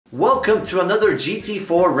Welcome to another GT4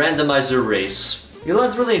 Randomizer Race. You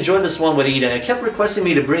lads really enjoyed this one with Eden and kept requesting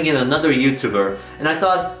me to bring in another YouTuber, and I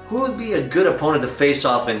thought, who would be a good opponent to face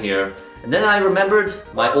off in here? And then I remembered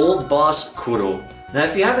my old boss, Kuru. Now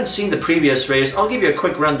if you haven't seen the previous race, I'll give you a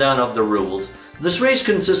quick rundown of the rules. This race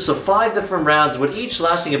consists of 5 different rounds with each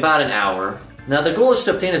lasting about an hour. Now the goal is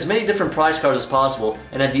to obtain as many different prize cards as possible,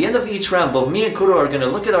 and at the end of each round both me and Kuru are going to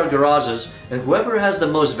look at our garages, and whoever has the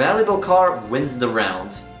most valuable car wins the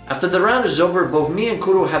round. After the round is over, both me and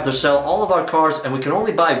Kuru have to sell all of our cars and we can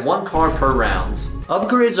only buy 1 car per round.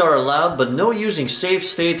 Upgrades are allowed, but no using save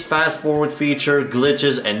states, fast forward feature,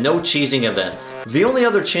 glitches, and no cheesing events. The only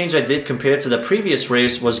other change I did compared to the previous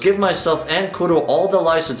race was give myself and Kuru all the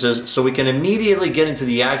licenses so we can immediately get into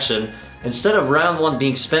the action instead of round 1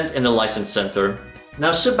 being spent in the license center.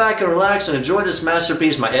 Now sit back and relax and enjoy this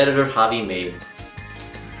masterpiece my editor Javi made.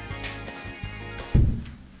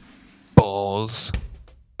 Balls.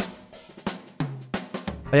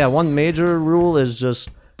 Yeah, one major rule is just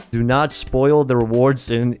do not spoil the rewards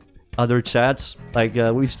in other chats. Like,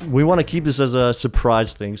 we want to keep this as a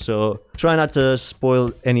surprise thing, so try not to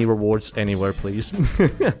spoil any rewards anywhere, please.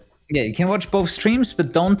 Yeah, you can watch both streams,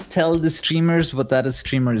 but don't tell the streamers what that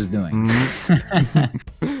streamer is doing.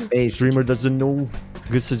 Streamer doesn't know.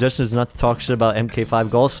 Good suggestion is not to talk shit about MK5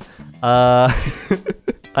 goals.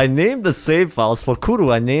 I named the save files. For Kuru,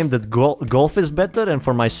 I named that golf is better, and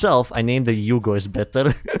for myself, I named the Yugo is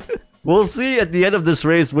better. We'll see at the end of this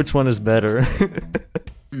race which one is better.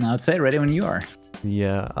 I'd say ready when you are.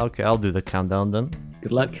 Yeah, okay, I'll do the countdown then.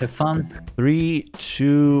 Good luck, have fun. 3,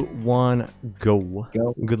 2, 1, go.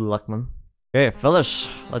 Good luck, man. Okay, fellas,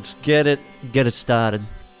 let's get it started.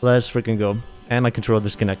 Let's freaking go. And my controller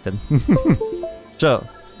disconnected. So,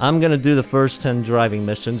 I'm gonna do the first 10 driving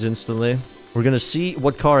missions instantly. We're gonna see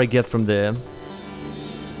what car I get from there.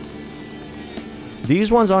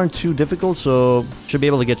 These ones aren't too difficult, so should be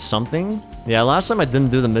able to get something. Yeah, last time I didn't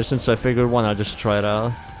do the mission, so I figured why not just try it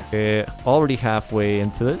out. Okay, already halfway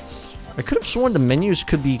into it. I could have sworn the menus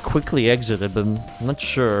could be quickly exited, but I'm not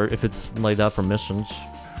sure if it's like that for missions.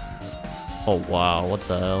 Oh wow, what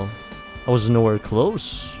the hell? I was nowhere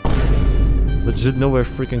close. Legit nowhere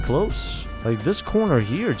freaking close. Like this corner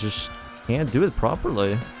here just can't do it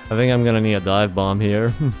properly. I think I'm gonna need a dive bomb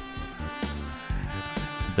here.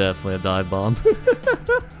 Definitely a dive bomb.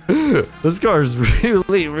 This car is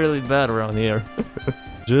really, really bad around here.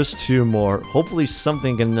 Just 2 more. Hopefully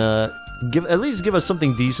something can at least give us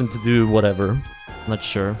something decent to do whatever. Not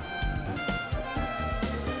sure.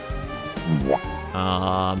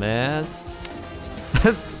 Aw, man.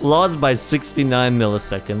 Lost by 69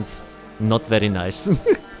 milliseconds. Not very nice.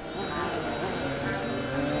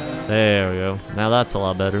 There we go. Now that's a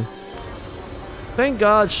lot better. Thank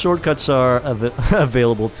God shortcuts are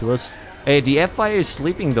available to us. Hey, the FIA is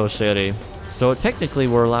sleeping though, Sherry. So technically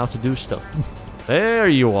we're allowed to do stuff. There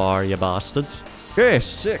you are, you bastards. Okay,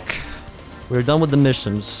 sick. We're done with the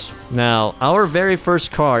missions. Now, our very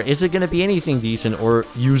first car, is it going to be anything decent or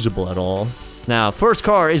usable at all? Now, first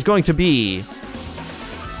car is going to be...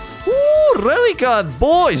 Ooh, rally car,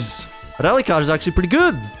 boys! Rally car is actually pretty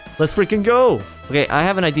good. Let's freaking go. Okay, I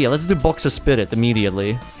have an idea. Let's do Box of Spirit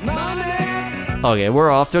immediately. Okay,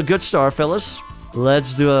 we're off to a good start, fellas.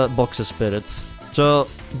 Let's do a Box of Spirits. So,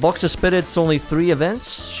 Box of Spirits, only 3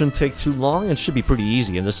 events. Shouldn't take too long. It should be pretty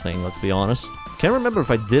easy in this thing, let's be honest. Can't remember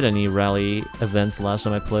if I did any rally events last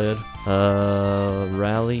time I played.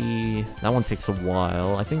 Rally... That one takes a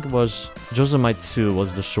while. I think it was... Josemite 2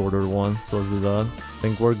 was the shorter one, so let's do that.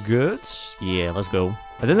 Think we're good? Yeah, let's go.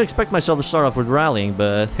 I didn't expect myself to start off with rallying,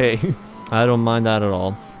 but hey, I don't mind that at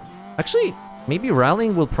all. Actually, maybe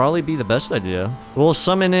rallying will probably be the best idea. We'll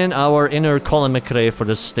summon in our inner Colin McRae for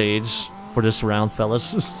this stage, for this round,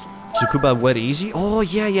 fellas. Tsukuba Wet Easy? Oh,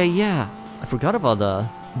 yeah. I forgot about that.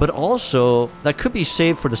 But also, that could be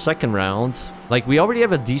saved for the second round. Like, we already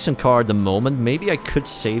have a decent car at the moment. Maybe I could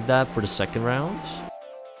save that for the second round.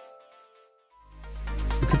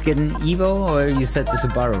 You could get an Evo, or you said the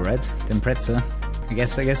Subaru, right? The Impreza. I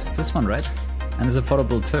guess it's this one, right? And there's a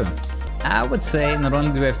Photoball too. I would say not only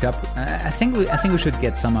do we have to I think we should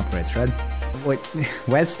get some upgrades, right? Wait,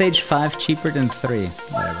 why is stage 5 cheaper than 3?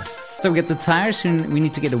 Whatever. So we get the tires, we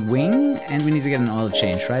need to get a wing, and we need to get an oil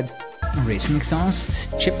change, right? Racing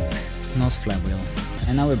exhaust, chip, nose flywheel.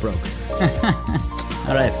 And now we're broke.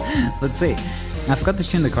 Alright, let's see. I forgot to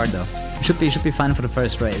tune the car though. Should be fine for the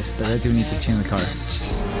first race, but I do need to tune the car.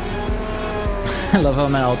 I love how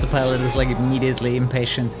my autopilot is like immediately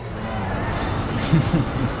impatient.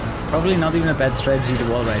 Probably not even a bad strategy to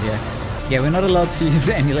wall right here. Yeah, we're not allowed to use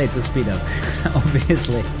emulate to speed up,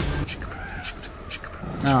 obviously.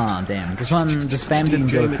 Oh, damn. This one, the spam didn't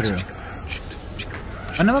go through.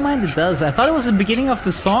 Oh, never mind, it does. I thought it was the beginning of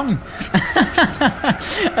the song.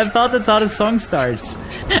 I thought that's how the song starts.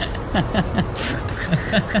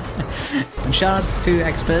 And shoutouts to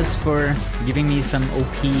Express for giving me some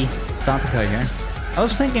OP data car here. I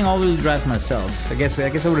was thinking all-wheel drive myself. I guess I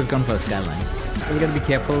would have gone for a Skyline. I gotta be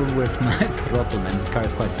careful with my throttle, man. This car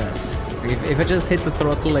is quite fast. If I just hit the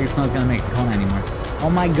throttle, like, it's not gonna make the corner anymore. Oh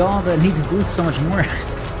my god, I need to boost so much more.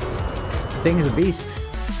 The thing is a beast.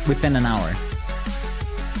 Within an hour.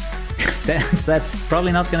 That's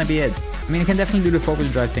probably not gonna be it. I mean, you can definitely do the four-wheel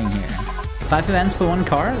drive thing here. 5 events for one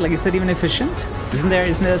car? Like, is that even efficient? Isn't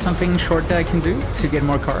there something shorter I can do to get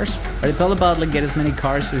more cars? But it's all about, like, get as many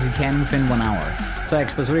cars as you can within 1 hour. So,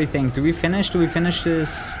 Express, what do you think? Do we finish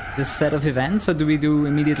this set of events, or do we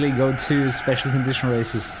immediately go to special condition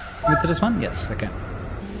races? Into this one? Yes, okay.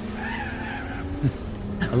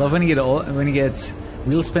 I love when you get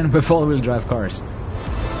wheel spin with all-wheel drive cars.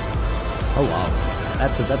 Oh wow,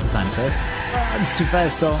 that's a time save. Oh, it's too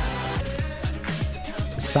fast though.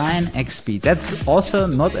 Sign X speed. That's also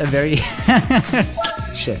not a very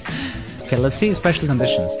shit. Okay, let's see special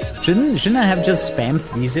conditions. Shouldn't I have just spammed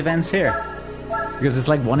these events here? Because it's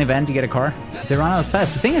like one event you get a car. They run out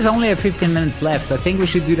fast. The thing is only 15 minutes left. I think we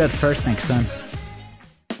should do that first next time.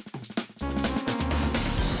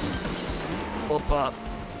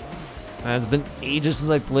 Man, it's been ages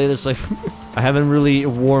since I played this. I haven't really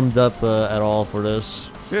warmed up at all for this.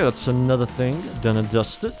 Yeah, that's another thing. Done and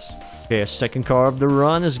dusted. Okay, a second car of the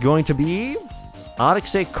run is going to be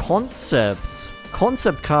RX-8 Concept.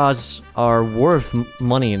 Concept cars are worth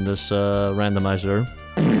money in this randomizer.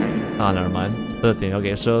 Ah, never mind. 13.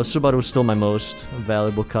 Okay, so Subaru's still my most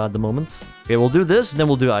valuable car at the moment. Okay, we'll do this, then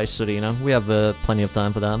we'll do Ice Arena. We have plenty of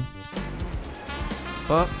time for that.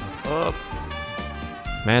 Up.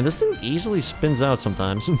 Man, this thing easily spins out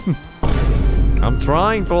sometimes. I'm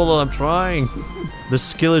trying, Polo, I'm trying. The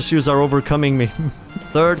skill issues are overcoming me.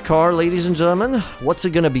 Third car, ladies and gentlemen. What's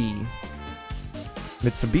it gonna be?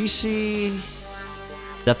 Mitsubishi.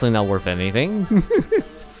 Definitely not worth anything.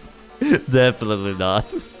 Definitely not.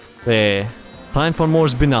 Hey, time for more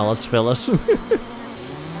Spinalas, fellas.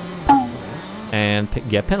 And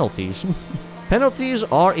get penalties. Penalties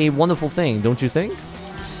are a wonderful thing, don't you think?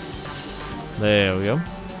 There we go.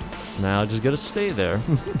 Now I just gotta stay there.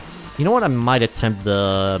 You know what? I might attempt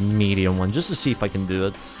the medium one just to see if I can do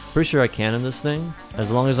it. Pretty sure I can in this thing.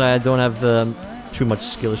 As long as I don't have too much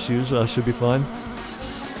skill issues, I should be fine.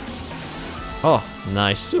 Oh,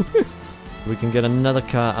 nice. We can get another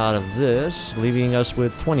car out of this, leaving us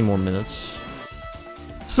with 20 more minutes.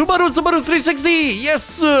 Subaru 360!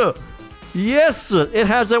 Yes! Yes! It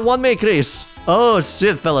has a one-make race! Oh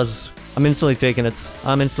shit, fellas. I'm instantly taking it.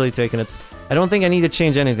 I don't think I need to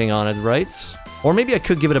change anything on it, right? Or maybe I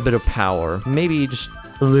could give it a bit of power. Maybe just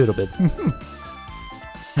a little bit.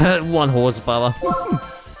 1 horsepower.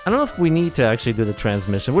 I don't know if we need to actually do the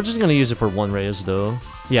transmission. We're just gonna use it for one race, though.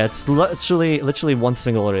 Yeah, it's literally one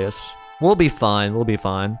single race. We'll be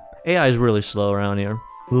fine, AI is really slow around here.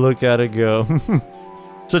 Look at it go.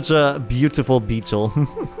 Such a beautiful beetle.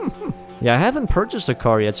 Yeah, I haven't purchased a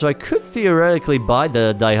car yet, so I could theoretically buy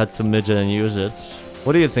the Daihatsu Midget and use it.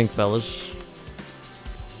 What do you think, fellas?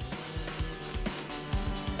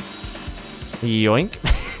 Yoink.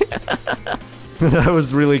 That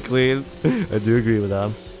was really clean. I do agree with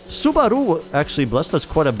that. Subaru actually blessed us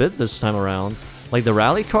quite a bit this time around. Like the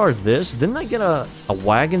rally car, didn't I get a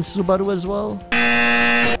wagon Subaru as well?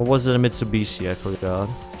 Or was it a Mitsubishi? I forgot.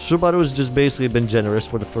 Subaru's just basically been generous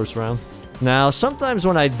for the first round. Now, sometimes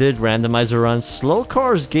when I did randomizer runs, slow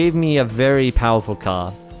cars gave me a very powerful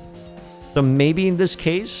car. So maybe in this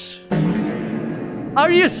case...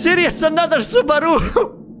 Are you serious? Another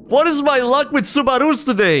Subaru? What is my luck with Subarus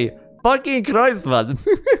today? Fucking Christ, man.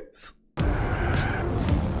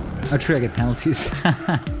 Oh, true, I get penalties.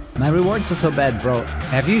 My rewards are so bad, bro.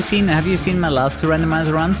 Have you seen my last 2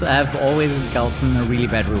 randomizer runs? I have always gotten a really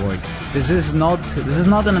bad reward. This is not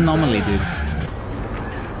an anomaly, dude.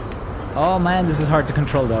 Oh man, this is hard to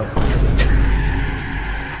control though.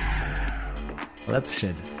 Well, that's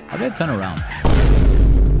shit. How do I turn around?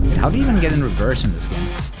 Wait, how do you even get in reverse in this game?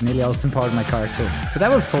 Nearly Austin powered my car too. So that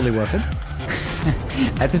was totally worth it.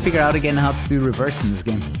 I have to figure out again how to do reverse in this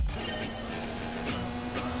game.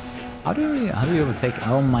 How do we overtake?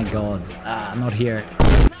 Oh my god. Ah, not here.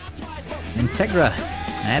 Integra.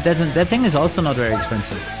 That thing is also not very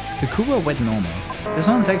expensive. Tsukuba wet normal. This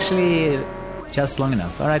one's actually just long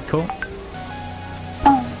enough. Alright, cool.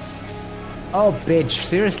 Oh, bitch.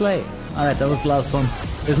 Seriously? Alright, that was the last one.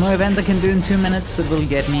 There's no event I can do in 2 minutes that will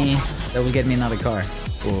get me another car.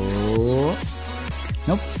 Oh.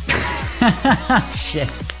 Nope. Shit.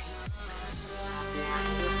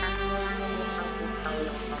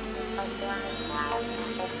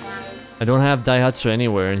 I don't have Daihatsu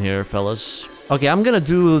anywhere in here, fellas. Okay, I'm gonna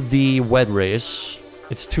do the wet race.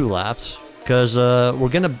 It's 2 laps. Because we're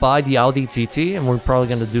gonna buy the Audi TT, and we're probably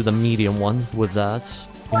gonna do the medium one with that.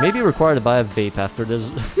 We may be required to buy a vape after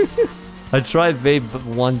this. I tried vape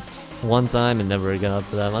one time and never got up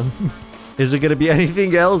to that one. Is it gonna be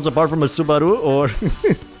anything else apart from a Subaru, or...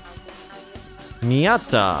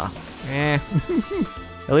 Miata. Eh.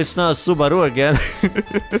 At least not a Subaru again.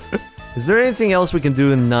 Is there anything else we can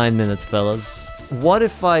do in 9 minutes, fellas? What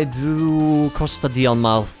if I do Costa di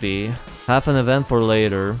Amalfi? Half an event for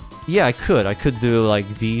later. Yeah, I could do like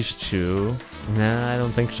these 2. Nah, I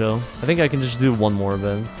don't think so. I think I can just do one more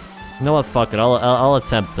event. You know what? Fuck it. I'll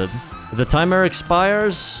attempt it. If the timer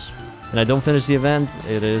expires and I don't finish the event,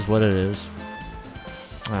 it is what it is.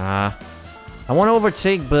 I want to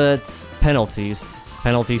overtake, but penalties.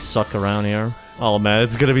 Penalties suck around here. Oh man,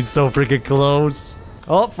 it's gonna be so freaking close.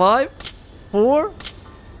 Oh, 5, 4,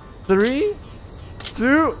 3,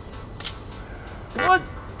 2. What?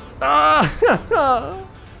 Ah!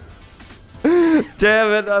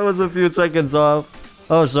 Damn it, I was a few seconds off.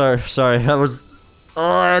 Oh, sorry. I was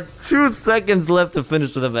 2 seconds left to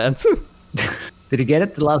finish the event. Did you get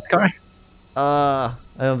it, the last car? I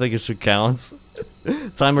don't think it should count.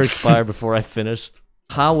 Timer expired before I finished.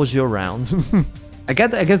 How was your round? I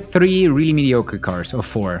got 3 really mediocre cars, or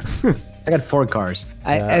 4. So I got 4 cars.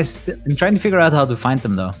 I'm trying to figure out how to find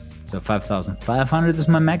them though. So 5,500 is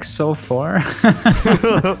my max so far.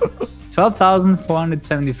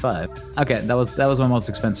 12,475. Okay, that was my most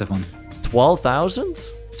expensive one. 12,000?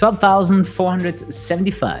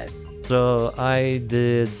 12,475. So I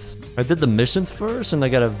did the missions first, and I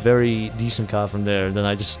got a very decent car from there. Then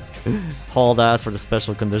I just hauled ass for the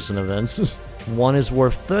special condition events. One is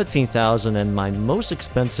worth 13,000, and my most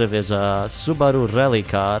expensive is a Subaru rally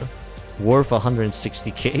car, worth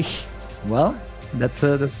 160k. Well, that's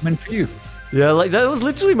meant for you. Yeah, like that was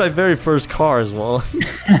literally my very first car as well.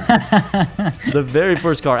 The very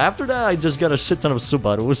first car. After that, I just got a shit ton of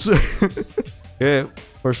Subarus. Okay,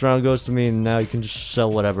 first round goes to me, and now you can just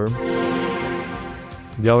sell whatever. Do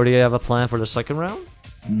you already have a plan for the second round?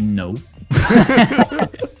 No.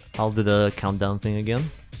 I'll do the countdown thing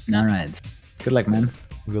again. Alright. Good luck, man.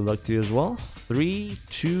 Good luck to you as well. 3,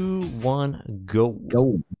 2, 1, go.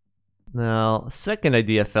 Go. Now, second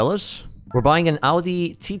idea, fellas. We're buying an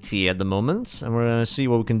Audi TT at the moment, and we're gonna see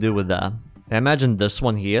what we can do with that. I imagine this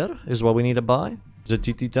one here is what we need to buy. Is it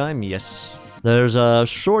TT time? Yes. There's a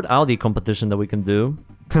short Audi competition that we can do.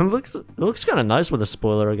 It looks kind of nice with a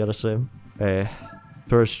spoiler, I gotta say. Okay,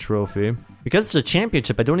 first trophy. Because it's a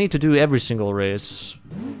championship, I don't need to do every single race.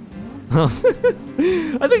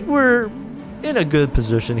 I think we're in a good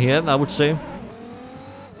position here, I would say.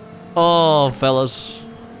 Oh, fellas.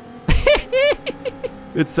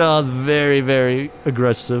 It sounds very, very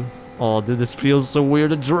aggressive. Oh, dude, this feels so weird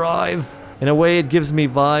to drive. In a way, it gives me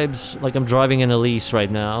vibes like I'm driving an Elise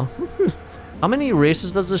right now. How many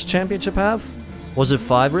races does this championship have? Was it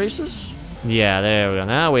 5 races? Yeah, there we go.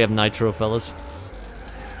 Now we have nitro, fellas.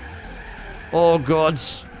 Oh,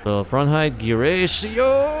 gods. So, front height, gear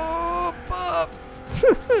ratio.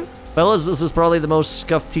 Fellas, this is probably the most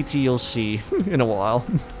scuffed TT you'll see in a while.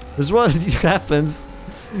 This is what happens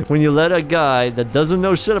when you let a guy that doesn't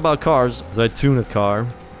know shit about cars, as I tune a car.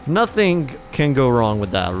 Nothing can go wrong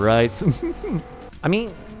with that, right? I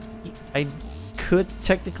mean, I could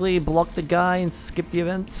technically block the guy and skip the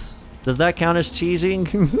event. Does that count as cheesing?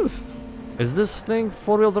 Is this thing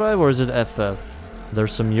 4-wheel drive or is it FF?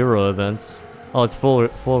 There's some Euro events. Oh, it's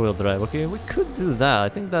four-wheel drive. Okay, we could do that. I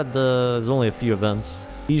think that there's only a few events.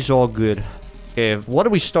 These are all good. Okay, what do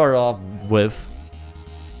we start off with?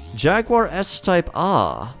 Jaguar S-Type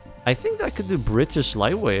R. I think I could do British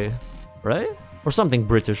lightweight, right? Or something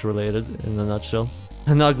British related, in a nutshell.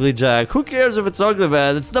 An ugly Jag. Who cares if it's ugly,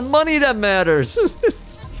 man? It's the money that matters.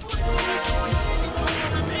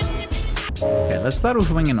 Okay, let's start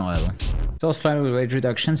with wing and oil. So slightly with wage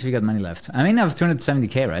reductions if you got money left. I mean, I have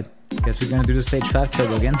 270k, right? Guess we're gonna do the stage 5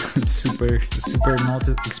 turbo again. It's super not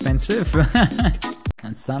expensive.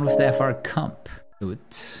 Let's start with the FR Comp. Good.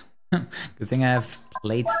 Good thing I have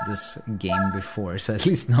played this game before, so at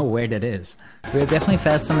least know where that is. We're definitely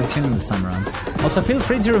fast on the tune this time around. Also, feel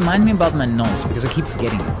free to remind me about my nose, because I keep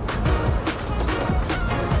forgetting it.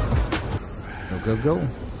 Go, go, go.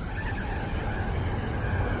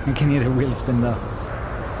 I can hear the wheel spin though.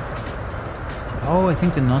 Oh, I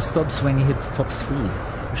think the nose stops when you hit top speed.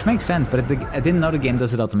 Which makes sense, but I didn't know the game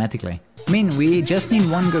does it automatically. I mean, we just need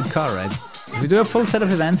one good car, right? If we do a full set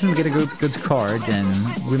of events and we get a good car, then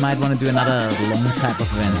we might want to do another long type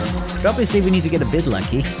of event. But obviously we need to get a bit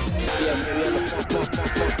lucky.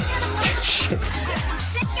 Shit.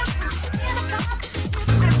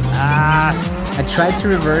 I tried to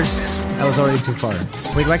reverse. I was already too far.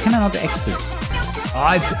 Wait, why can I not exit?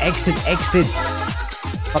 Oh, it's exit.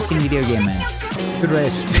 Fucking video game, man. Good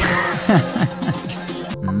race.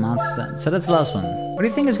 Monster. So that's the last one. What do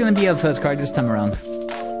you think is gonna be our first car this time around?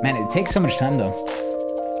 Man, it takes so much time though.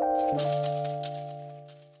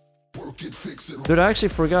 Dude, I actually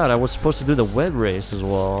forgot I was supposed to do the wet race as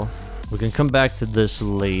well. We can come back to this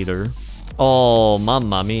later. Oh,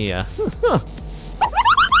 mamma mia.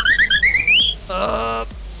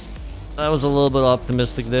 That was a little bit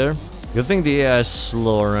optimistic there. Good thing the AI is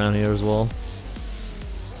slow around here as well.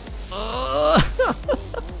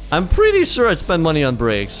 I'm pretty sure I spend money on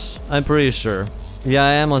brakes. I'm pretty sure. Yeah,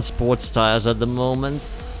 I am on sports tires at the moment.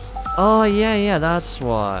 Oh, yeah, that's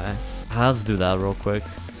why. Let's do that real quick.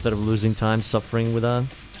 Instead of losing time suffering with that.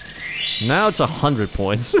 Now it's 100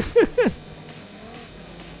 points.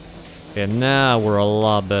 Yeah, now we're a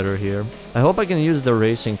lot better here. I hope I can use the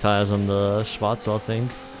racing tires on the Schwarzel thing.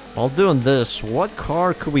 While doing this, what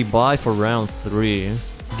car could we buy for round 3?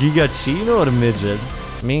 Gigachino or Midget?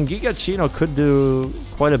 I mean, Gigachino could do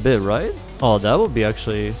quite a bit, right? Oh, that would be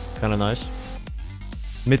actually kind of nice.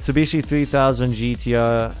 Mitsubishi 3000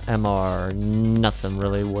 GTR MR. Nothing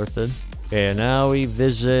really worth it. Okay, now we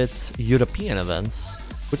visit European events.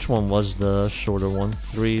 Which one was the shorter one?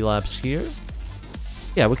 3 laps here?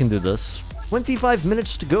 Yeah, we can do this. 25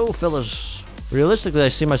 minutes to go, fellas. Realistically, I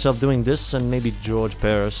see myself doing this and maybe George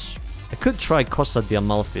Paris. I could try Costa di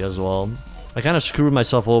Amalfi as well. I kind of screwed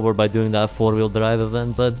myself over by doing that 4-wheel drive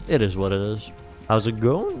event, but it is what it is. How's it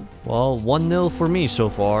going? Well, 1-0 for me so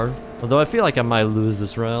far. Although I feel like I might lose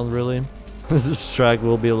this round, really. This track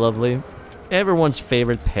will be lovely. Everyone's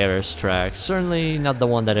favorite Paris track. Certainly not the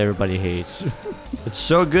one that everybody hates. It's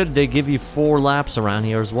so good they give you 4 laps around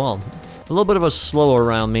here as well. A little bit of a slower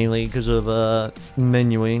round mainly because of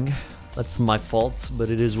menuing. That's my fault, but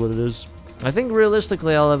it is what it is. I think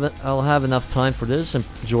realistically I'll have enough time for this and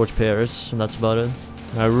George Paris, and that's about it.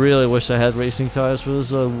 I really wish I had racing tires for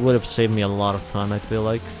this. It would have saved me a lot of time, I feel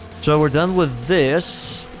like. So we're done with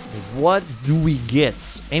this. What do we get?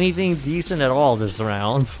 Anything decent at all this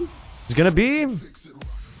round? It's gonna be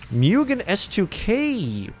Mugen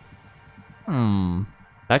S2K.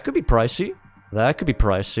 That could be pricey. That could be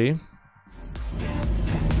pricey.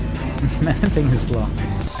 Man, things is slow.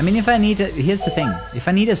 I mean, if I need here's the thing. If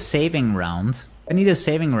I need a saving round,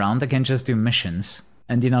 I can just do missions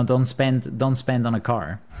and, you know, don't spend on a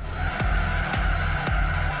car.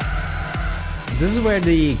 This is where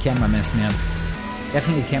the camera messed me up.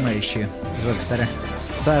 Definitely a camera issue. This works better.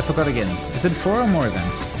 So I forgot again. Is it 4 or more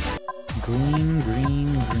events?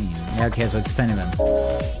 Green. Yeah, okay, so it's 10 events.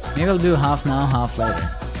 Maybe I'll do half now, half later.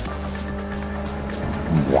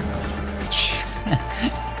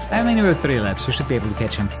 I mean, we're 3 laps. We should be able to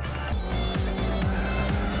catch him.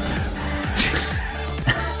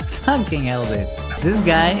 Fucking hell, dude. This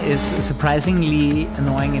guy is surprisingly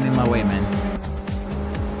annoying and in my way, man.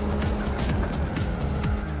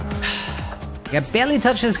 I barely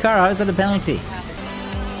touched his car. How is that a penalty? Too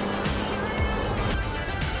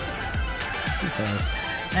fast.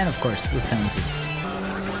 And of course, with penalty.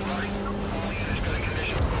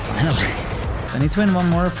 Finally. I need to win one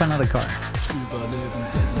more for another car.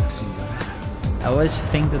 I always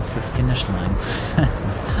think that's the finish line.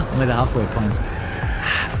 Only the halfway point.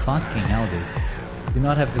 Fucking hell, dude. Do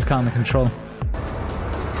not have this car under control.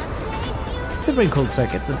 It's a pretty cool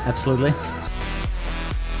circuit, absolutely.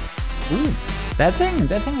 Ooh, that thing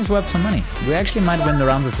is worth some money. We actually might win the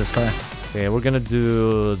round with this car. Okay, we're gonna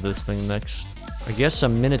do this thing next. I guess a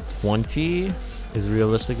minute 20 is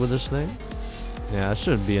realistic with this thing. Yeah, that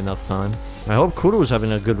should be enough time. I hope Kuru's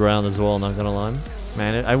having a good round as well, not gonna lie.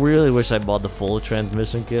 Man, I really wish I bought the full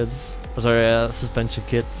transmission kit. Sorry, suspension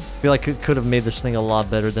kit. I feel like it could have made this thing a lot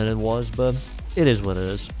better than it was, but it is what it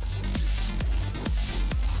is.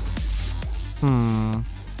 I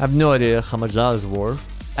have no idea how much that is worth.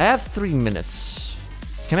 I have 3 minutes.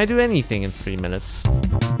 Can I do anything in 3 minutes?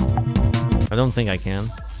 I don't think I can.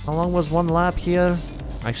 How long was 1 lap here?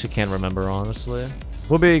 I actually can't remember, honestly.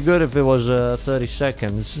 Would be good if it was 30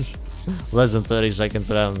 seconds. Less than 30 seconds,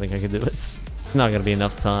 but I don't think I can do it. Not gonna be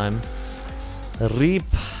enough time. Reap.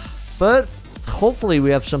 But hopefully we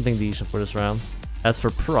have something decent for this round. As for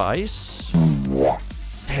price...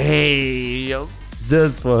 Hey,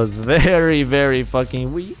 this was very, very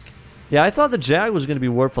fucking weak. Yeah, I thought the Jag was gonna be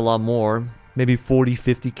worth a lot more. Maybe 40,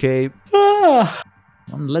 50k.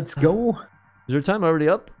 Let's go. Is your time already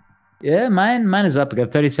up? Yeah, mine is up. I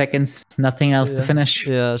got 30 seconds. Nothing else to finish.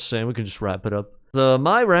 Yeah, same. We can just wrap it up. So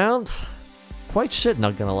my round, quite shit,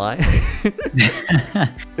 not gonna lie.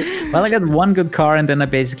 Well, I got one good car and then I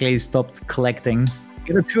basically stopped collecting.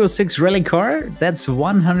 Get a 206 rally car, that's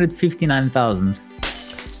 159,000.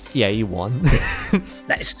 Yeah, you won.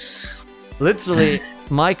 Nice. Literally,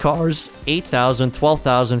 my cars, 8,000,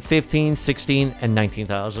 12,000, 15, 16, and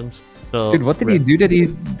 19,000. So, dude, what did you do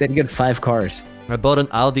that you got 5 cars? I bought an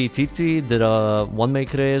Audi TT, did a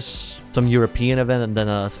one-make race, some European event, and then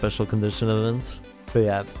a special condition event. But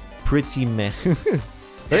yeah, pretty meh.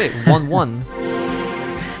 Hey, 1-1.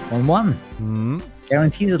 1-1. Hmm?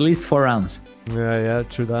 Guarantees at least 4 rounds. Yeah,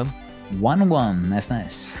 true that. 1-1. That's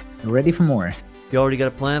nice. Ready for more. You already got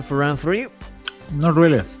a plan for round 3? Not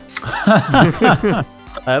really. I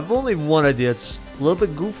have only one idea. It's a little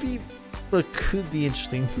bit goofy, but could be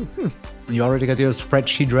interesting. You already got your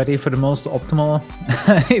spreadsheet ready for the most optimal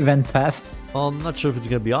event path? I'm not sure if it's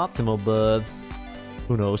gonna be optimal, but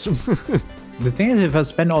who knows? The thing is, if I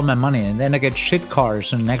spend all my money and then I get shit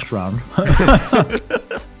cars in the next round. I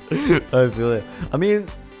feel it. I mean,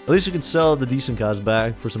 at least you can sell the decent cars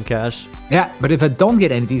back for some cash. Yeah, but if I don't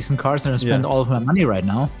get any decent cars and I spend all of my money right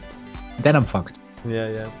now, then I'm fucked.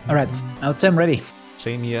 Yeah. Alright, I would say I'm ready.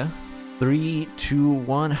 Same here. 3, 2,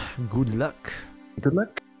 1. Good luck. Good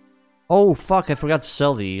luck. Oh, fuck, I forgot to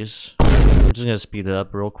sell these. I'm just gonna speed it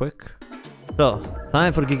up real quick. So,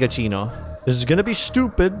 time for Gigachino. This is gonna be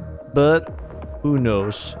stupid, but who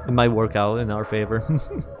knows? It might work out in our favor.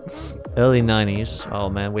 Early 90s. Oh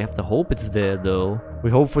man, we have to hope it's there though. We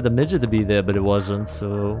hope for the midget to be there, but it wasn't,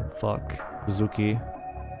 so fuck. Suzuki.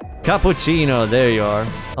 Cappuccino, there you are.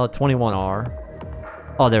 Oh, 21R.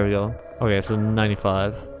 Oh, there we go. Okay, so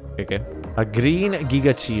 95. Okay. A green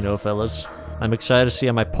Gigachino, fellas. I'm excited to see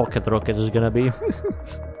how my pocket rocket is gonna be.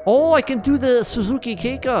 Oh, I can do the Suzuki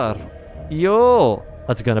K-Car. Yo,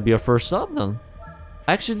 that's gonna be our first stop then.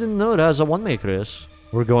 I actually didn't know that as a one-make race.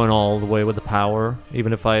 We're going all the way with the power.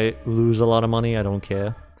 Even if I lose a lot of money, I don't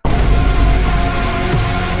care.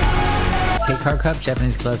 K-Car Cup,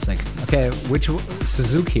 Japanese Classic. Okay, which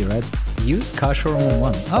Suzuki, right? Used car showroom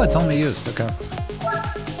 1. Oh, it's only used, okay.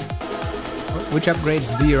 Which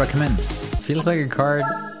upgrades do you recommend? Feels like a card.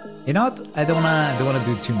 You know what? I don't wanna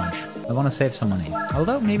do too much. I wanna save some money.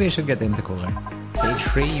 Although maybe I should get the intercooler. Stage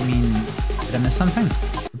 3, you mean did I miss something?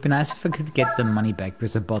 It'd be nice if I could get the money back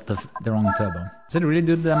because I bought the wrong turbo. Does it really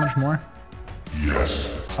do that much more? Yes.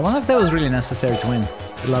 I wonder if that was really necessary to win.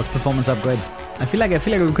 The last performance upgrade. I feel like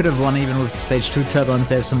we could have won even with the stage 2 turbo and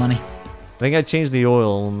saved some money. I think I changed the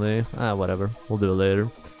oil only. Whatever. We'll do it later.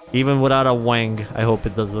 Even without a wang, I hope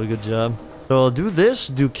it does a good job. So I'll do this,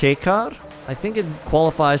 do K-Car. I think it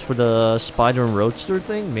qualifies for the Spider and Roadster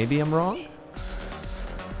thing. Maybe I'm wrong.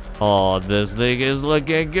 Oh, this thing is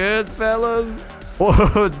looking good, fellas.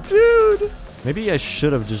 Oh, dude. Maybe I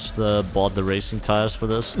should have just bought the racing tires for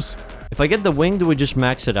this. If I get the wing, do we just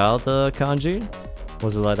max it out, Kanji?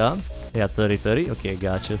 Was it like that? Yeah, 30-30. Okay,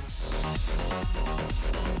 gotcha.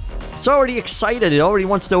 It's already excited. It already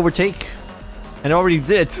wants to overtake. And it already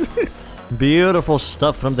did. Beautiful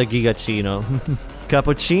stuff from the Gigachino.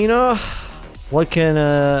 Cappuccino. What can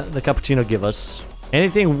the Cappuccino give us?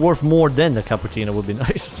 Anything worth more than the Cappuccino would be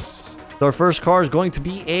nice. So our first car is going to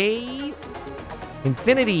be a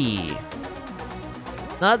Infinity.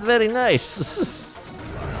 Not very nice.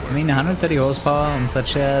 I mean, 130 horsepower on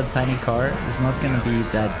such a tiny car is not gonna be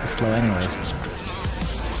that slow anyways.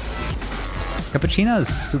 Cappuccino is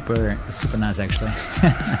super nice actually.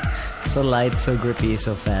 So light, so grippy,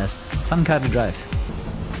 so fast. Fun car to drive.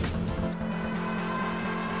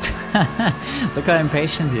 Look how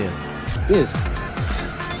impatient he is.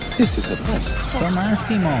 This is a nice car. So nice,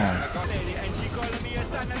 Pimo.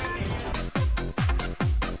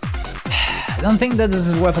 I don't think that this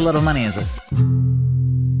is worth a lot of money, is it?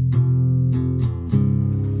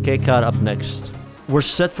 K-Car up next. We're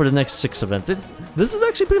set for the next 6 events. This is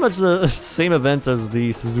actually pretty much the same events as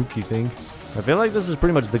the Suzuki thing. I feel like this is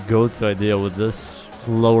pretty much the go-to idea with this.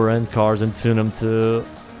 Lower end cars and tune them to,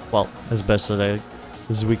 well, as best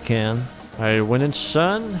as we can. Alright, wind and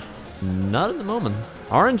sun? Not at the moment.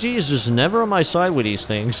 RNG is just never on my side with these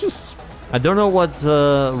things. I don't know what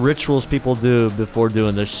rituals people do before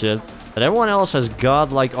doing this shit. But everyone else has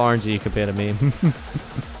godlike RNG compared to me.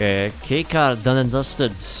 Okay, K-Car done and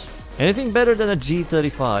dusted. Anything better than a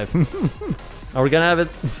G35? Are we gonna have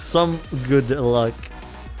it some good luck?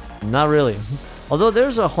 Not really. Although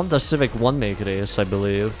there's a Honda Civic one-make race, I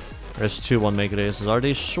believe. There's 2 one-make races. Are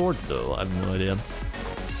they short though? I have no idea.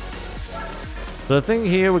 So the thing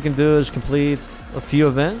here we can do is complete a few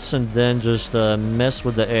events and then just mess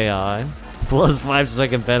with the AI. plus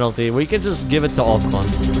 5-second penalty. We can just give it to Ocon.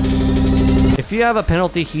 If you have a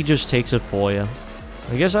penalty, he just takes it for you.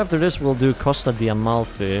 I guess after this, we'll do Costa di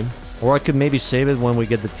Amalfi. Or I could maybe save it when we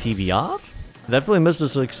get the TVR. Definitely miss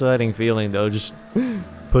this exciting feeling, though. Just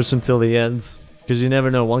push until the end. Because you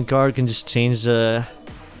never know. One card can just change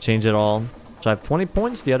it all. So I have 20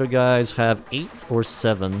 points. The other guys have 8 or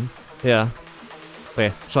 7. Yeah.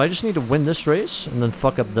 Okay, so I just need to win this race and then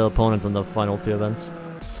fuck up the opponents in the final 2 events.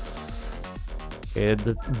 Okay,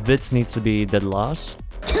 the Vitz needs to be dead last.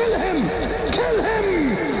 Kill him! Kill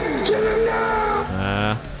him! Kill him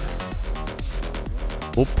now!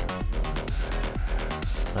 Oop.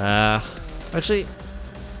 Actually,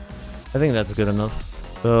 I think that's good enough.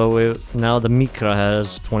 So now the Mikra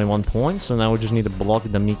has 21 points, so now we just need to block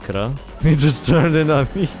the Mikra. He just turned in on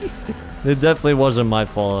me. It definitely wasn't my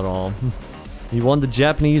fault at all. He won the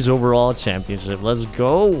Japanese overall championship. Let's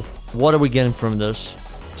go. What are we getting from this?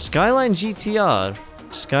 Skyline GTR.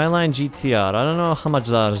 Skyline GTR. I don't know how much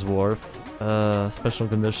that is worth. Special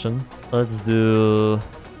condition. Let's do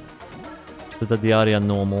the Diaria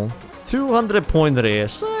normal. 200-point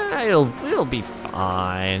race. It'll be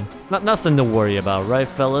fine. Nothing to worry about, right,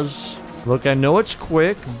 fellas? Look, I know it's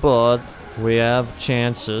quick, but we have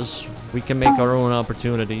chances. We can make our own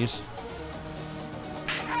opportunities.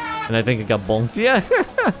 And I think it got bonked. Yeah,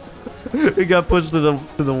 it got pushed to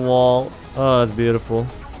the wall. Oh, that's beautiful.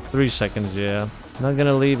 3 seconds. Yeah, not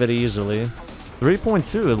gonna leave it easily.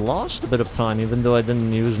 3.2. It lost a bit of time, even though I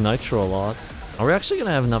didn't use nitro a lot. Are we actually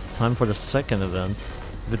gonna have enough time for the second event?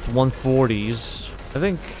 If it's 140s, I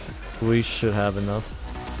think we should have enough.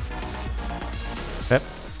 Okay.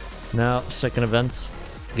 Now, second event.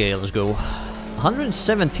 Okay, let's go.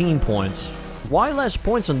 117 points. Why less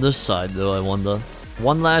points on this side, though, I wonder?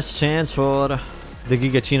 One last chance for the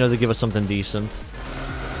Gigachino to give us something decent.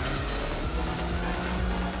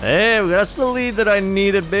 Hey, that's the lead that I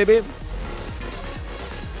needed, baby.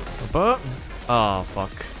 Oh,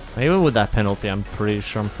 fuck. Even with that penalty, I'm pretty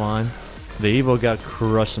sure I'm fine. The Evo got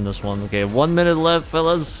crushed in this one. Okay, 1 minute left,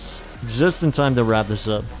 fellas. Just in time to wrap this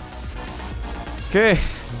up. Okay,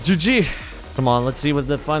 GG. Come on, let's see what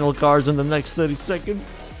the final cards in the next 30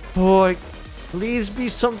 seconds. Boy, please be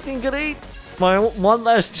something great. My one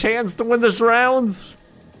last chance to win this round.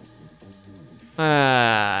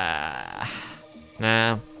 Nah.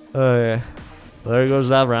 Oh yeah. There goes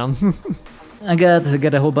that round. I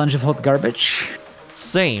got a whole bunch of hot garbage.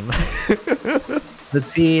 Same. Let's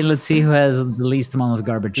see who has the least amount of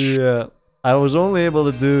garbage. Yeah. I was only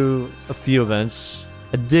able to do a few events.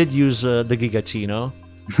 I did use the Gigachino.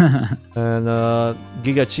 And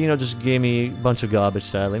Gigachino just gave me a bunch of garbage,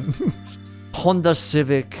 sadly. Honda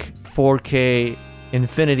Civic 4K,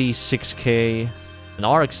 Infinity 6K, an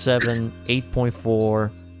RX-7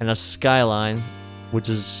 8.4, and a Skyline, which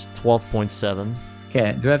is 12.7.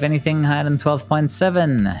 Okay, do I have anything higher than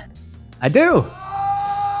 12.7? I do!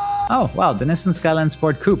 Oh, wow, the Nissan Skyline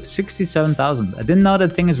Sport Coupe, 67,000. I didn't know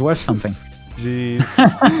that thing is worth something. Jeez.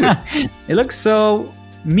 It looks so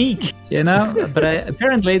meek, you know? But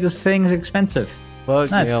apparently this thing is expensive.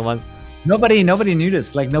 Fuck nice. yeah, man. Nobody knew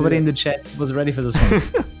this. Like, nobody in the chat was ready for this one.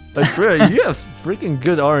 I swear, you have freaking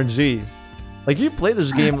good RNG. Like, you play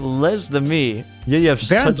this game less than me. Yeah, you have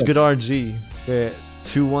such good RNG. Okay,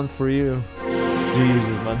 2-1 for you.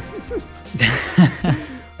 Jesus, man.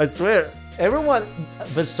 I swear, everyone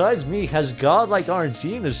besides me has godlike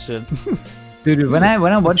RNG in this shit. Dude, when I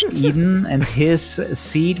watched Eden and his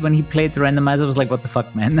seed when he played the randomizer, I was like, what the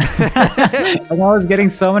fuck, man? Like, I was getting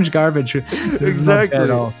so much garbage. This is not fair at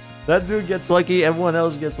all. That dude gets lucky, everyone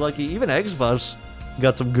else gets lucky. Even Xbox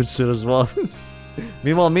got some good shit as well.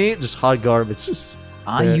 Meanwhile, me, just hot garbage.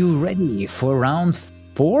 Are you ready for round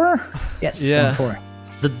 4? Yes, yeah. round 4.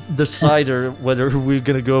 The decider whether we're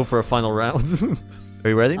gonna go for a final round. Are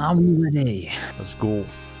you ready? Are we ready? Let's go.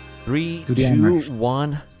 3, 2,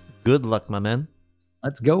 1. Good luck, my man.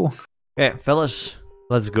 Let's go. Okay, fellas,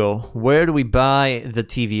 let's go. Where do we buy the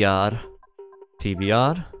TVR?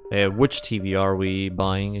 TVR? Which TVR are we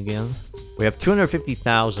buying again? We have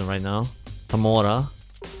 250,000 right now. Tamora.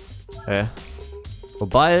 We'll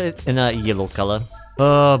buy it in a yellow color.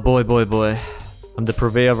 Oh, boy. I'm the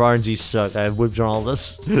purveyor of RNG suck. I have withdrawn all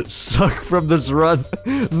this suck from this run.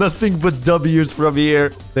 Nothing but W's from here.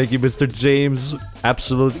 Thank you, Mr. James.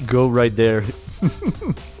 Absolute go right there.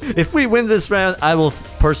 If we win this round, I will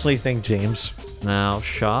personally thank James. Now,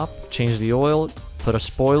 shop, change the oil, put a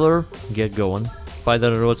spoiler, get going. By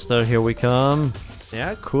the Roadster, here we come.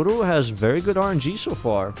 Yeah, Kuru has very good RNG so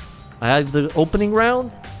far. I had the opening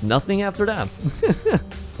round, nothing after that.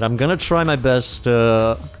 But I'm gonna try my best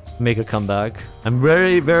to make a comeback. I'm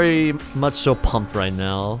very, very much so pumped right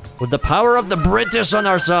now. With the power of the British on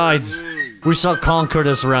our side, we shall conquer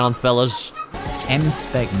this round, fellas.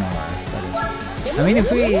 M-Spec more, that is. I mean,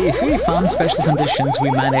 if we found special conditions,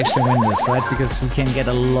 we might actually win this, right? Because we can get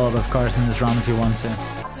a lot of cars in this round if you want to.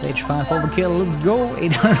 Stage 5 overkill, let's go!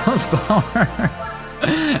 800 horsepower!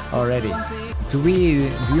 Already. Do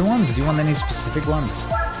you want any specific ones?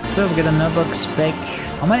 So we get a Nürburgring spec.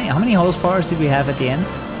 How many horsepower did we have at the end?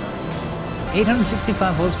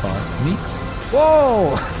 865 horsepower. Neat.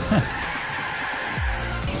 Whoa!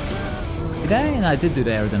 Did I? No, I did do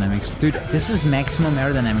the aerodynamics. Dude, this is maximum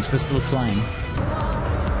aerodynamics. We're still flying.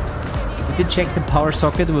 We did check the power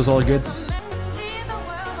socket. It was all good.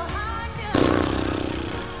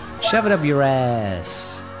 Shove it up your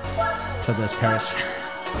ass. So does Paris.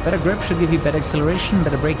 Better grip should give you better acceleration,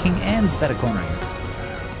 better braking, and better cornering.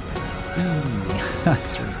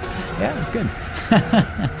 That's true. Yeah, that's good.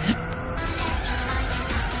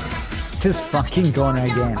 This fucking corner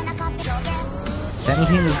again.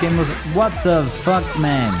 Penalty in this game was... What the fuck,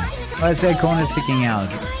 man? Why is that corner sticking out?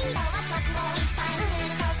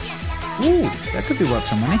 Ooh, that could be worth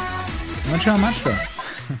some money. I'm not sure how much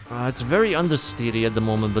though. It's very understeady at the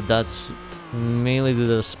moment, but that's mainly due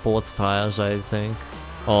to the sports tires, I think.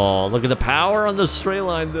 Oh, look at the power on the straight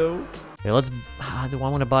line, though. Okay, let's... do I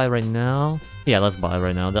want to buy right now? Yeah, let's buy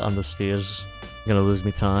right now. The understeer is gonna lose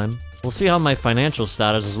me time. We'll see how my financial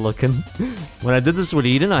status is looking. When I did this with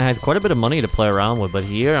Eden, I had quite a bit of money to play around with, but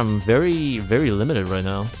here I'm very, very limited right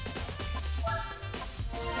now.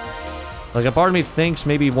 Like, a part of me thinks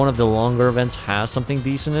maybe one of the longer events has something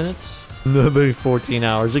decent in it. Maybe 14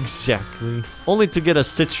 hours, exactly. Only to get a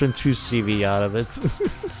Citroen 2CV out of it.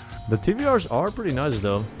 The TVRs are pretty nice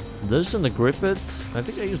though. This and the Griffith, I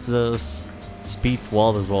think I used the Speed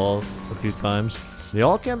 12 as well a few times. They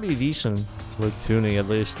all can be decent with tuning at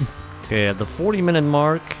least. Okay, at the 40-minute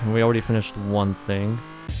mark, we already finished one thing.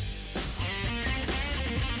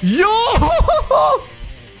 Yo!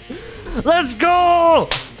 Let's go!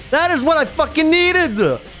 That is what I fucking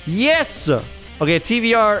needed! Yes! Okay,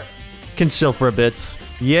 TVR can chill for a bit.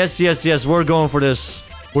 Yes, yes, yes, we're going for this.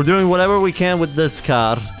 We're doing whatever we can with this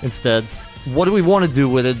car instead. What do we want to do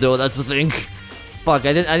with it though? That's the thing. Fuck,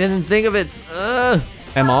 I didn't think of it.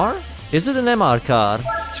 MR? Is it an MR car?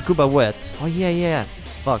 Tsukuba Wet. Oh yeah, yeah.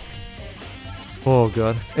 Fuck. Oh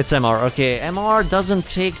god. It's MR. Okay, MR doesn't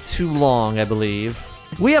take too long, I believe.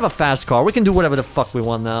 We have a fast car. We can do whatever the fuck we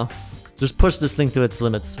want now. Just push this thing to its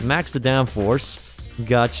limits. Max the downforce.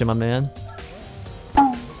 Gotcha, my man.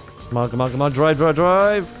 Come on, come on, come on. Drive, drive,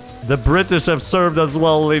 drive. The British have served us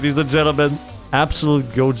well, ladies and gentlemen.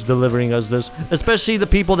 Absolute goats delivering us this. Especially the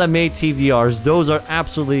people that made TVRs. Those are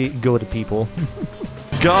absolutely good people.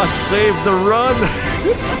 God save the run!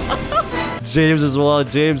 James as well.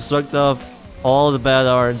 James sucked off all the bad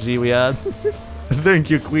RNG we had.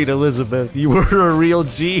 Thank you, Queen Elizabeth. You were a real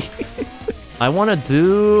G. I want to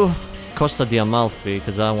do Costa di Amalfi,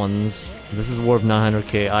 because that one's... This is worth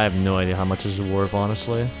 900k. I have no idea how much this is worth,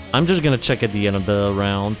 honestly. I'm just gonna check at the end of the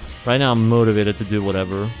round. Right now, I'm motivated to do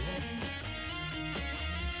whatever.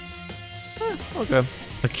 Okay.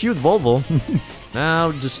 A cute Volvo.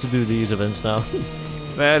 Now, just to do these events now.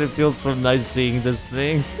 Man, it feels so nice seeing this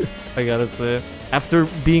thing. I gotta say. After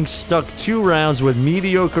being stuck 2 rounds with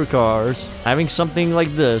mediocre cars, having something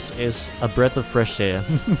like this is a breath of fresh air.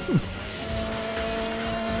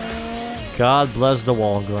 God bless the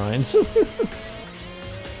wall grinds.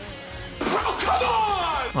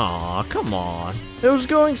 Aw, come on. It was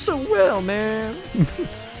going so well, man.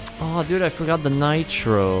 Oh, dude, I forgot the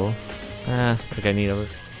nitro. I think I need it.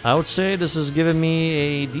 I would say this has given me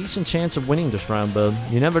a decent chance of winning this round, but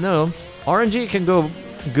you never know. RNG can go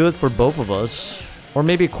good for both of us. Or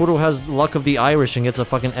maybe Kuru has luck of the Irish and gets a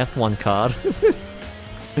fucking F1 car.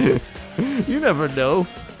 You never know.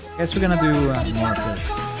 Guess we're gonna do more of this.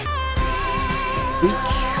 Weak.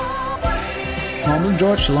 It's normal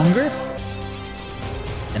George longer.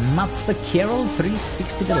 And Mazda Carol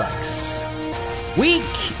 360 Deluxe. Weak!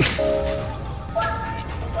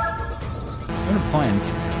 What are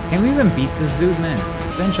points? Can we even beat this dude, man?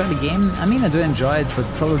 Do I enjoy the game? I mean, I do enjoy it, but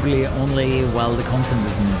probably only while the content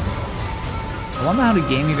is new. I wonder how the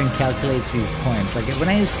game even calculates these points. Like, when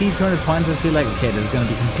I see 200 points, I feel like, okay, this is gonna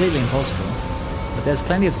be completely impossible. But there's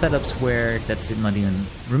plenty of setups where that's not even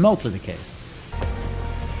remotely the case.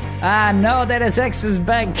 Ah, no, that SX is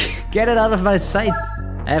back! Get it out of my sight!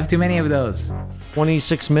 I have too many of those.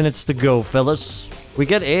 26 minutes to go, fellas. We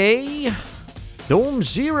get a... Dome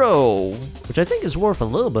Zero, which I think is worth a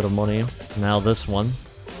little bit of money. Now this one.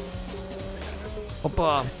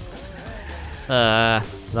 Hoppa. That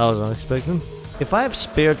was unexpected. If I have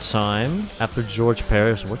spare time after George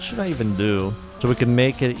Paris, what should I even do? So we can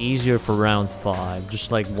make it easier for round 5.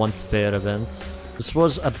 Just like one spare event. This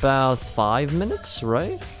was about 5 minutes,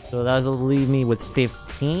 right? So that'll leave me with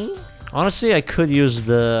 15. Honestly, I could use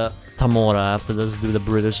the Tamora after this, do the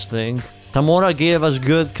British thing. Tamora gave us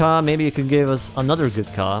good car, maybe it could give us another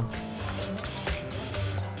good car.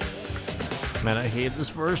 Man, I hate this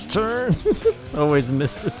first turn. Always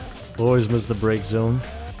miss it. Always miss the brake zone.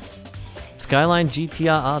 Skyline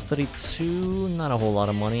GTR R32, not a whole lot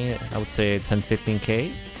of money. I would say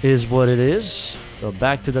 10-15k is what it is. So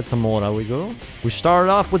back to the Tamora we go. We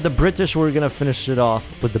started off with the British, we're gonna finish it off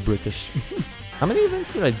with the British. How many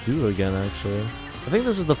events did I do again, actually? I think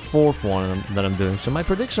this is the 4th one that I'm doing, so my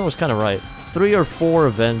prediction was kind of right. 3 or 4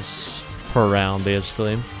 events per round,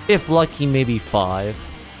 basically. If lucky, maybe 5.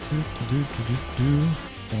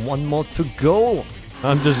 One more to go.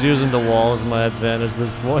 I'm just using the wall as my advantage at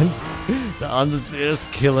this point. The understeer is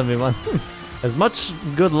killing me, man. As much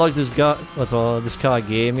good luck this car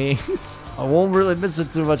gave me, I won't really miss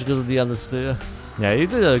it too much because of the understeer. Yeah, you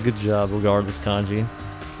did a good job regardless, Kanji.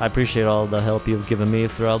 I appreciate all the help you've given me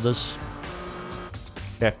throughout this.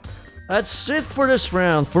 Okay, that's it for this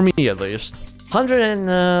round, for me at least.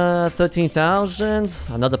 113,000,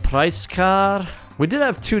 another price car. We did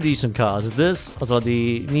have 2 decent cars. This, also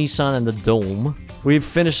the Nissan and the Dome. We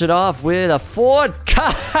finished it off with a Ford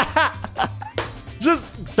car.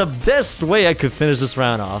 Just the best way I could finish this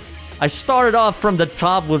round off. I started off from the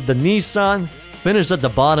top with the Nissan, finished at the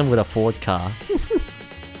bottom with a Ford car.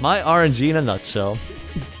 My RNG in a nutshell.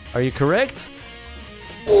 Are you correct?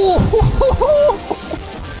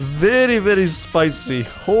 Very, very spicy.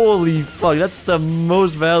 Holy fuck, that's the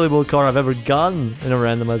most valuable car I've ever gotten in a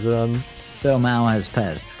randomizer run. So Mao has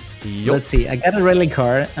passed. Yup. Let's see, I got a rally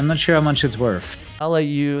car. I'm not sure how much it's worth. I'll let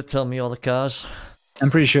you tell me all the cars.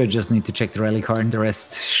 I'm pretty sure I just need to check the rally car and the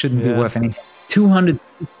rest shouldn't be worth anything.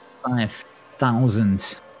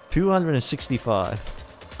 265,000. 265.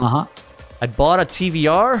 Uh-huh. I bought a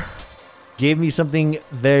TVR. Gave me something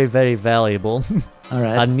very, very valuable.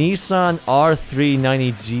 Alright. A Nissan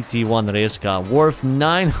R390 GT1 race car worth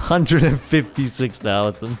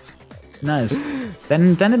 956,000. Nice.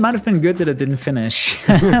 Then it might have been good that I didn't finish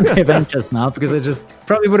the event just now, because I just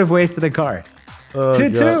probably would have wasted a car.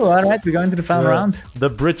 2-2, alright, we're going to the final round. The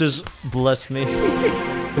British bless me.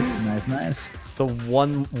 Nice, nice. The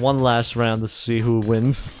one last round to see who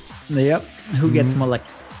wins. Yep, who gets more lucky.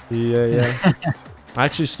 Yeah. I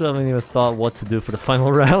actually still haven't even thought what to do for the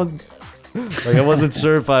final round. Like, I wasn't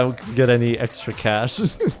sure if I would get any extra cash.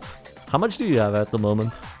 How much do you have at the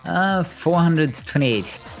moment? 428.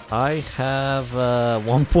 I have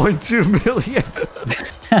 1.2 million.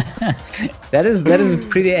 That is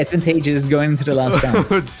pretty advantageous going into the last round.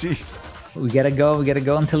 Oh jeez. We gotta go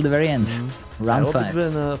until the very end. Round 5. It's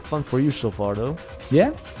been fun for you so far though.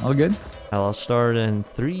 Yeah, all good. I'll start in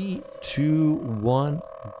 3, 2, 1.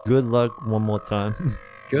 Good luck one more time.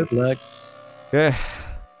 Good luck.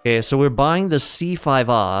 Okay, so we're buying the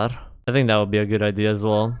C5R. I think that would be a good idea as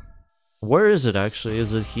well. Where is it actually?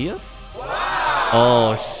 Is it here?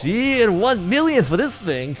 Oh, shit, 1 million for this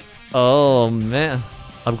thing. Oh, man.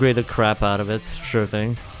 Upgrade the crap out of it. Sure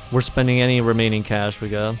thing. We're spending any remaining cash we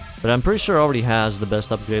got. But I'm pretty sure it already has the best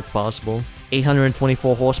upgrades possible.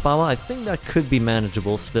 824 horsepower. I think that could be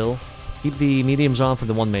manageable still. Keep the mediums on for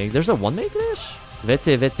the 1 meg. There's a 1 meg dash? Vete.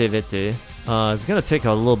 It's gonna take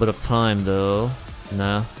a little bit of time though.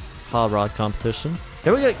 Nah. Hot rod competition.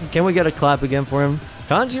 Can we get a clap again for him?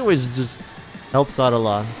 Kanji always just helps out a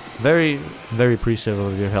lot. Very, very appreciative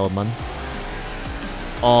of your help, man.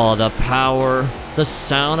 Oh, the power. The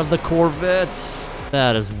sound of the Corvettes.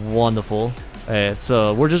 That is wonderful. Alright,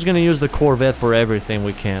 so we're just gonna use the Corvette for everything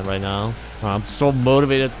we can right now. I'm so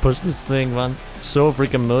motivated to push this thing, man. So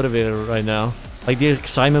freaking motivated right now. Like, the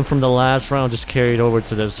excitement from the last round just carried over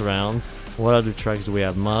to this round. What other tracks do we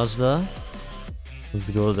have? Mazda. Let's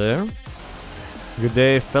go there. Good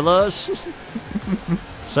day, fellas.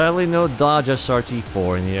 Sadly, no Dodge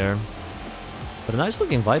SRT4 in here. But a nice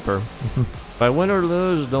looking Viper. If I win or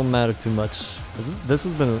lose, don't matter too much. This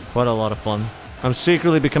has been quite a lot of fun. I'm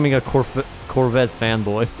secretly becoming a Corvette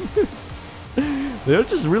fanboy. They're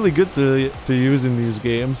just really good to use in these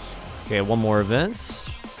games. Okay, one more event.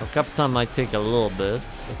 El Capitan might take a little bit.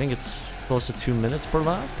 I think it's close to 2 minutes per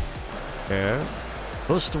lap. There.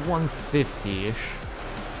 Close to 150-ish.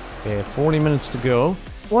 Okay, 40 minutes to go.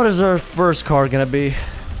 What is our first car gonna be?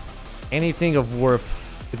 Anything of worth.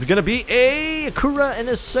 It's gonna be a Acura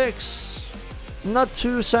NS6. Not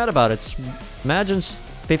too sad about it. Imagine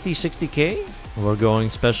 50, 60k. We're going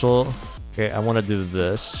special. Okay, I want to do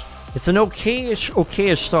this. It's an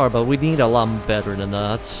okayish start, but we need a lot better than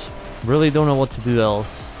that. Really don't know what to do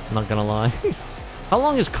else. I'm not gonna lie. How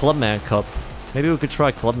long is Clubman Cup? Maybe we could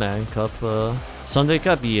try Clubman Cup. Sunday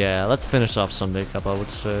Cup? Yeah, let's finish off Sunday Cup, I would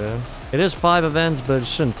say. It is 5 events, but it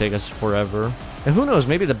shouldn't take us forever. And who knows,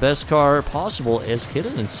 maybe the best car possible is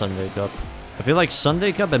hidden in Sunday Cup. I feel like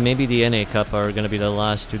Sunday Cup and maybe the NA Cup are gonna be the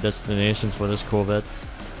last 2 destinations for this Corvette.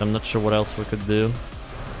 I'm not sure what else we could do.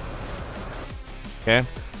 Okay.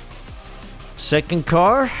 Second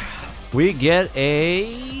car, we get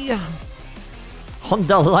a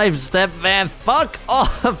Honda Live Step Van. Fuck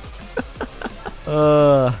off!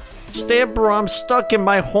 Step bro, I'm stuck in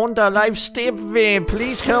my Honda Live Step Van.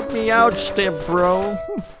 Please help me out, Step bro.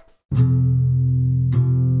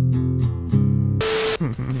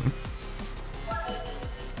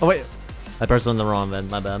 Oh wait, I pressed on the wrong van,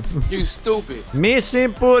 my bad. You stupid.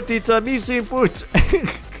 Misinput, it's a misinput.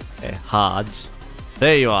 Okay, hard.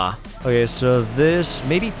 There you are. Okay, so this,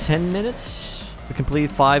 maybe 10 minutes to complete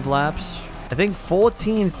 5 laps. I think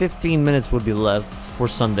 14-15 minutes would be left for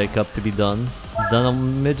Sunday Cup to be done. Done a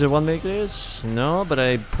midget 1 makers? No, but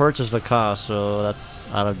I purchased a car, so that's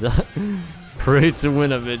out of that. Pray to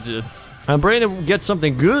win a midget. I'm praying to get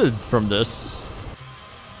something good from this.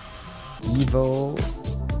 Evo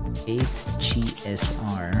 8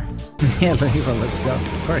 GSR. Yeah, Evo, let's go.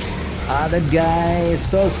 Of course. Ah, that guy is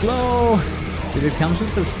so slow. Dude, it comes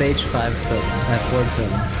with the stage 5 turn, 4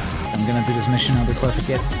 turn. I'm gonna do this mission now before I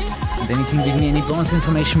forget. And then you can give me any bonus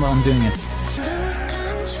information while I'm doing it.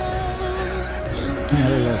 Ja,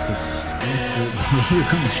 det löste.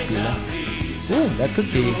 Ooh, that could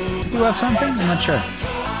be. Do you have something? I'm not sure.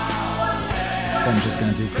 So I'm just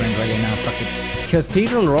gonna do Grand Rally now. Fuck it.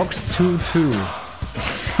 Cathedral Rocks 2-2.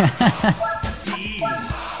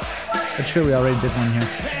 But sure, we already did one here.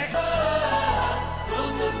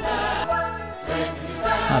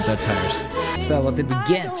 Not that tires. So what did we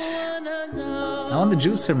get? I want the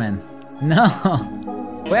juicer, man. No.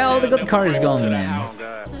 Well, the good car is gone, man.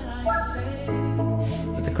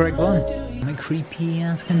 That's the correct one. My creepy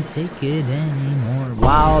ass can take it anymore.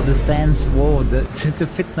 Wow, the stance. Whoa, the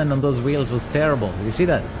fitment on those wheels was terrible. Did you see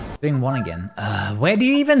that? Doing 1 again. Where do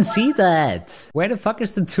you even see that? Where the fuck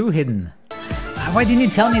is the 2 hidden? Why didn't you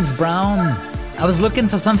tell me it's brown? I was looking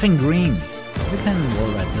for something green. We can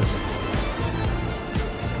wall ride this.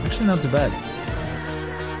 Actually, not too bad.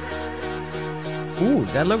 Ooh,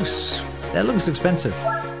 that looks expensive.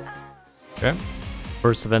 Okay.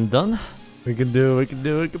 First event done. We can do it,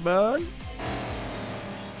 come on.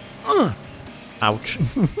 Ouch.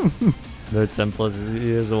 They're 10 plus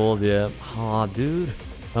years old, yeah. Aw, dude.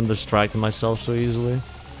 I'm distracting myself so easily.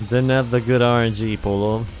 Didn't have the good RNG,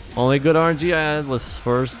 Polo. Only good RNG I had was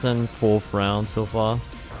first and 4th round so far.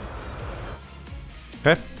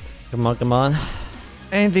 Okay. Come on, come on.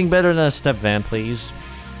 Anything better than a step van, please.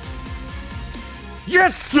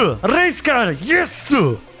 Yes, sir! Race car! Yes,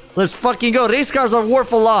 sir! Let's fucking go. Race cars are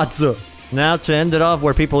worth a lot, sir. Now to end it off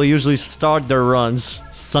where people usually start their runs.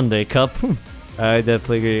 Sunday Cup. I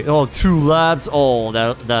definitely agree. Oh, 2 laps. Oh,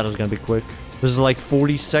 that is gonna be quick. This is like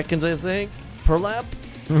 40 seconds, I think, per lap.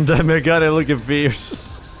 Damn, I got it looking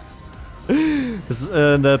fierce.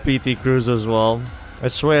 And the PT Cruise as well. I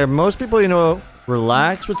swear, most people, you know,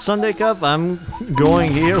 relax with Sunday Cup. I'm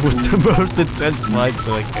going here with the most intense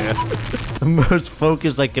mindset I can. The most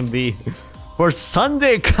focused I can be. For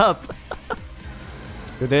Sunday Cup!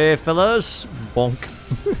 Good day, fellas. Bonk.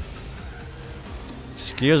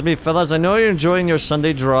 Excuse me, fellas. I know you're enjoying your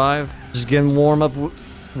Sunday drive. Just getting warm up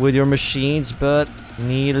with your machines, but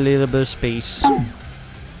need a little bit of space.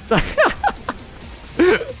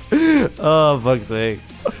 Oh, fuck's sake.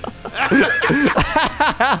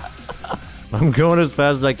 I'm going as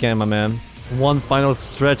fast as I can, my man. One final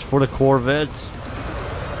stretch for the Corvette.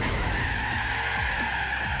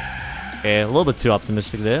 Okay, a little bit too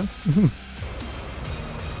optimistic there.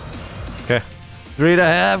 Okay.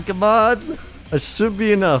 3.5, come on. That should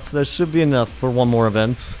be enough. That should be enough for one more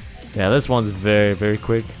event. Yeah, this one's very, very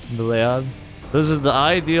quick, the layout. This is the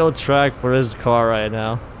ideal track for this car right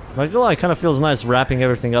now. Like, oh, it kind of feels nice wrapping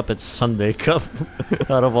everything up at Sunday Cup,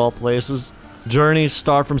 out of all places. Journeys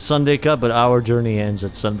start from Sunday Cup, but our journey ends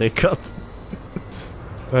at Sunday Cup.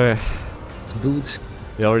 Okay. It's boot.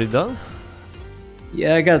 You already done?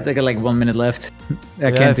 Yeah, I got like 1 minute left. I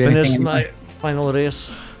I finished my final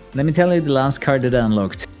race. Let me tell you the last card that I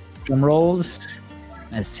unlocked. Drum rolls.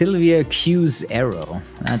 Sylvia Q's Arrow.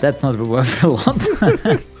 That's not worth a lot.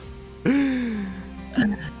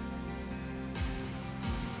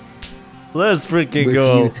 Let's freaking With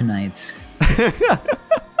go you tonight.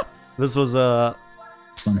 This was a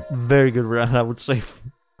very good round, I would say.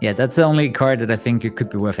 Yeah, that's the only card that I think it could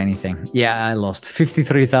be worth anything. Yeah, I lost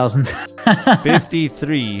 53,000.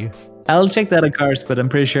 53. I'll check the other cars, but I'm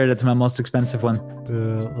pretty sure that's my most expensive one.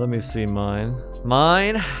 Let me see mine.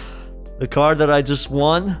 Mine, the car that I just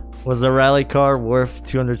won was a rally car worth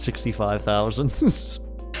 265,000.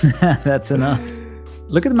 That's enough.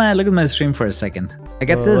 Look at my stream for a second. I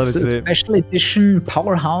got this special edition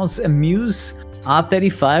Powerhouse Amuse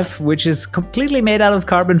R35, which is completely made out of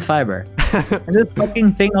carbon fiber. And this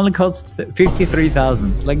fucking thing only costs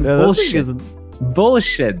 53,000. Like, bullshit.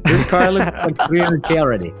 Bullshit. This car looks like 300k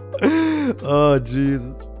already. Oh, jeez.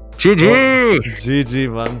 GG! Oh,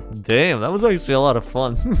 GG, man. Damn, that was actually a lot of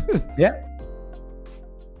fun. Yeah.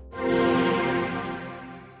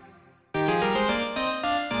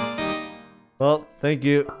 Well, thank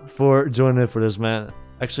you for joining in for this, man.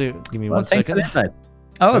 Actually, give me 1 second.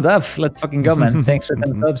 Oh, Duff, let's fucking go, man. Thanks for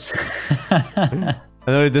 10 subs.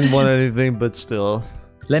 I know you didn't want anything, but still.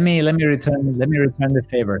 Let me return the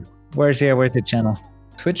favor. Where's your channel?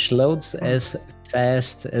 Twitch loads as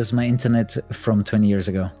fast as my internet from 20 years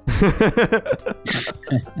ago.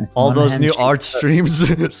 All those new art streams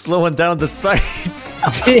slowing down the sites.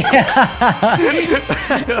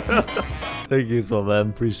 Thank you so much, man.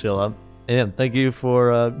 Appreciate that. And thank you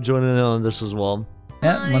for joining in on this as well.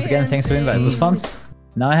 Yeah, once again, thanks for the invite. It was fun.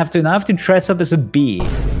 Now I have to dress up as a bee.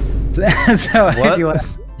 So if you want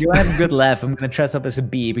to have a good laugh, I'm gonna dress up as a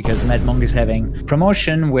bee because Mad Monk is having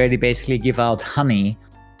promotion where they basically give out honey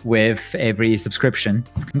with every subscription.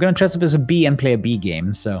 I'm gonna dress up as a bee and play a bee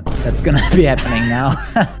game, so that's gonna be happening now.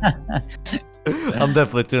 I'm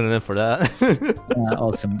definitely tuning in for that.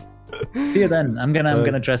 Awesome. See you then. I'm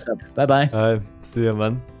gonna dress up. Bye bye. Alright, see you,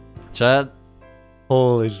 man. Chat.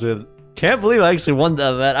 Holy shit! Can't believe I actually won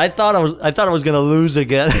that, man. I thought I was gonna lose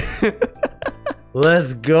again.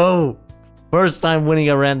 Let's go! First time winning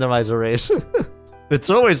a randomizer race. It's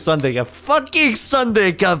always Sunday Cup. Fucking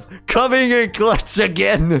Sunday Cup coming in clutch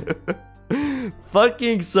again.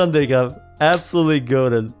 Fucking Sunday Cup. Absolutely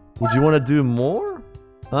goated. Would you want to do more?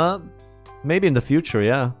 Maybe in the future,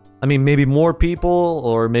 yeah. I mean, maybe more people,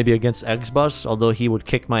 or maybe against Xbus, although he would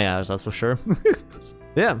kick my ass, that's for sure.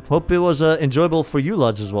 Yeah, hope it was enjoyable for you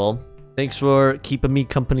lads as well. Thanks for keeping me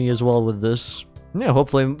company as well with this. Yeah,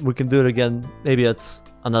 hopefully we can do it again. Maybe it's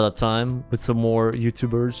another time with some more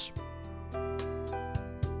YouTubers.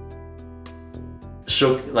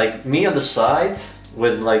 So, like, me on the side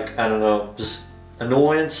with, like, I don't know, just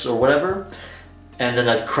annoyance or whatever, and then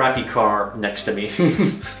a crappy car next to me.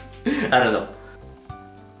 I don't know.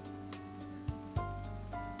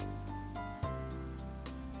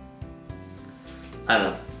 I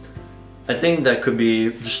don't know. I think that could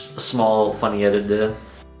be just a small funny edit there.